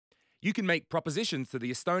You can make propositions to the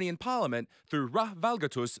Estonian Parliament through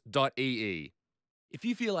rahvaalgatus.ee. If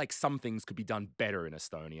you feel like some things could be done better in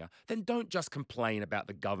Estonia, then don't just complain about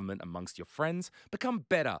the government amongst your friends. Become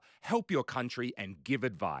better, help your country, and give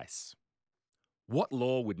advice. What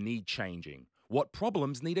law would need changing? What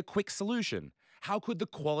problems need a quick solution? How could the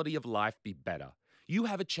quality of life be better? You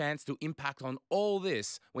have a chance to impact on all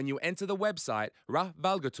this when you enter the website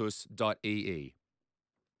rahvaalgatus.ee.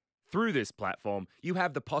 Through this platform, you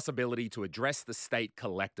have the possibility to address the state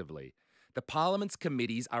collectively. The Parliament's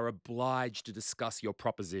committees are obliged to discuss your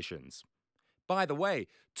propositions. By the way,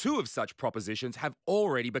 2 of such propositions have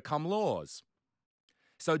already become laws.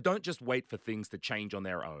 So don't just wait for things to change on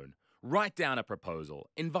their own. Write down a proposal,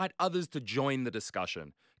 invite others to join the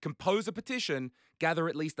discussion, compose a petition, gather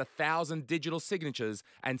at least 1,000 digital signatures,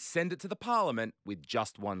 and send it to the Parliament with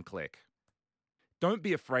just one click. Don't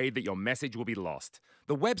be afraid that your message will be lost.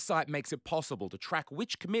 The website makes it possible to track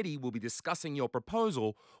which committee will be discussing your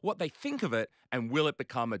proposal, what they think of it, and will it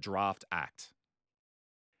become a draft act.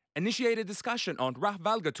 Initiate a discussion on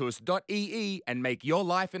rahvaalgatus.ee and make your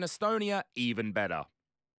life in Estonia even better.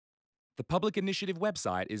 The public initiative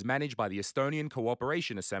website is managed by the Estonian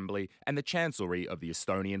Cooperation Assembly and the Chancellery of the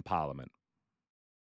Estonian Parliament.